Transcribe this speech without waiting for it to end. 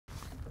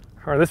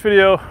All right, this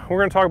video, we're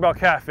gonna talk about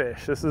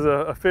catfish. This is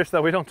a fish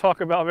that we don't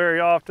talk about very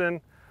often.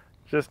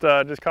 Just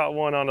caught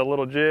one on a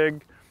little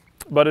jig.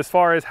 But as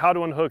far as how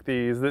to unhook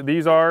these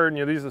are,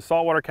 these are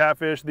saltwater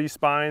catfish. These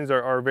spines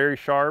are very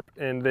sharp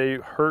and they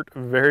hurt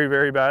very,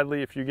 very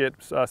badly if you get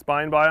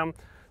spined by them.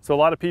 So a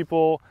lot of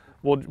people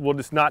will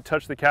just not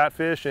touch the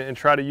catfish and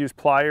try to use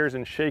pliers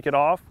and shake it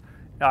off.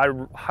 I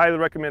highly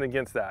recommend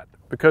against that,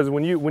 because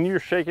when you're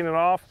shaking it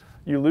off,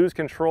 you lose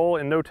control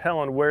and no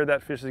telling where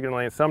that fish is gonna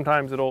land.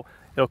 Sometimes it'll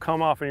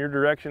come off in your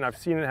direction. I've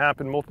seen it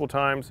happen multiple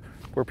times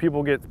where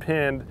people get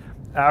pinned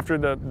after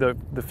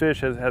the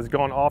fish has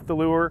gone off the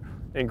lure,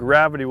 and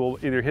gravity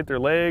will either hit their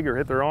leg or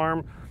hit their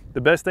arm.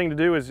 The best thing to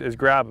do is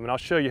grab them, and I'll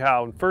show you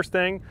how. And first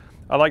thing,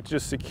 I like to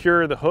just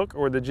secure the hook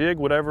or the jig,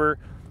 whatever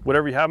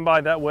you have them by.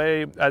 That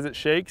way, as it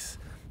shakes,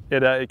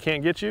 it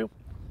can't get you.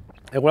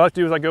 And what I like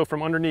to do is I go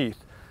from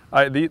underneath.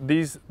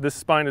 This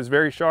spine is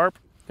very sharp,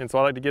 and so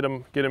I like to get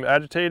them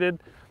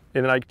agitated,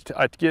 and then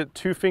I get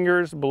 2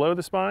 fingers below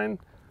the spine,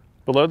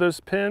 below those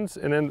pins,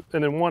 and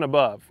then one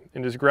above,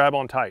 and just grab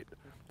on tight.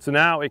 So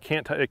now it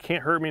can't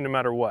hurt me no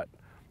matter what,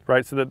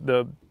 right? So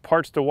the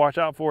parts to watch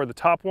out for are the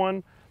top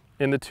one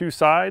and the 2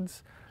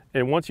 sides,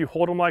 and once you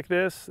hold them like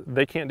this,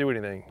 they can't do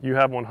anything. You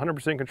have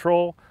 100%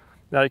 control.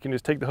 Now you can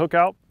just take the hook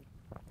out,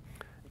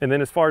 and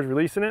then as far as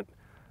releasing it,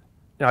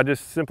 I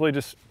just simply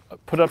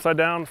put it upside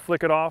down,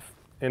 flick it off,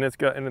 and it's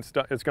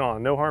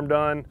gone. No harm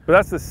done. But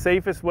that's the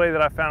safest way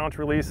that I found to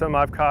release them.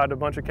 I've caught a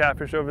bunch of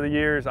catfish over the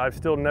years. I've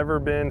still never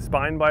been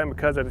spined by them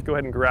because I just go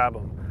ahead and grab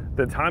them.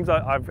 The times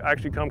I've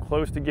actually come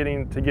close to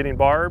getting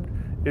barbed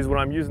is when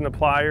I'm using the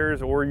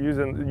pliers or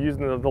using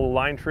the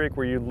line trick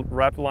where you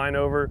wrap the line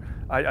over.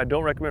 I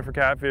don't recommend for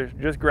catfish.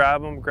 Just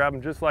grab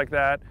them just like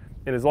that.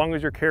 And as long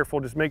as you're careful,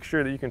 just make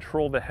sure that you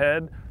control the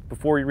head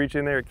before you reach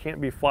in there. It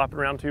can't be flopping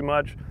around too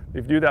much.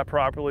 If you do that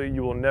properly,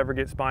 you will never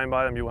get spined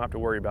by them. You won't have to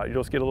worry about it.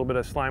 You'll just get a little bit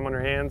of slime on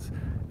your hands,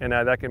 and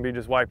that can be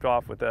just wiped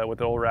off with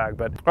the old rag.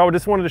 But I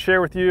just wanted to share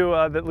with you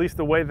at least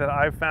the way that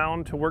I've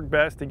found to work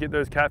best to get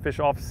those catfish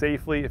off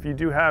safely. If you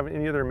do have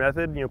any other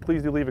method,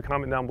 please do leave a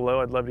comment down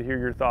below. I'd love to hear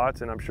your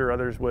thoughts, and I'm sure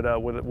others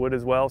would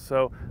as well.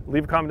 So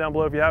leave a comment down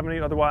below if you have any.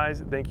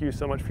 Otherwise, thank you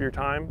so much for your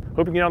time. Hope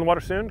you can get on the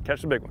water soon.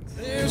 Catch the big ones.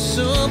 There's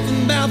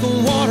something about the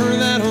water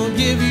that'll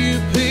give you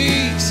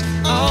peace,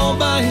 all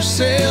by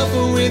yourself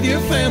or with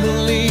your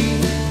family.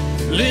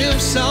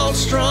 Live salt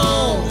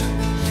strong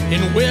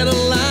and wear the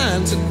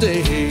line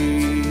today.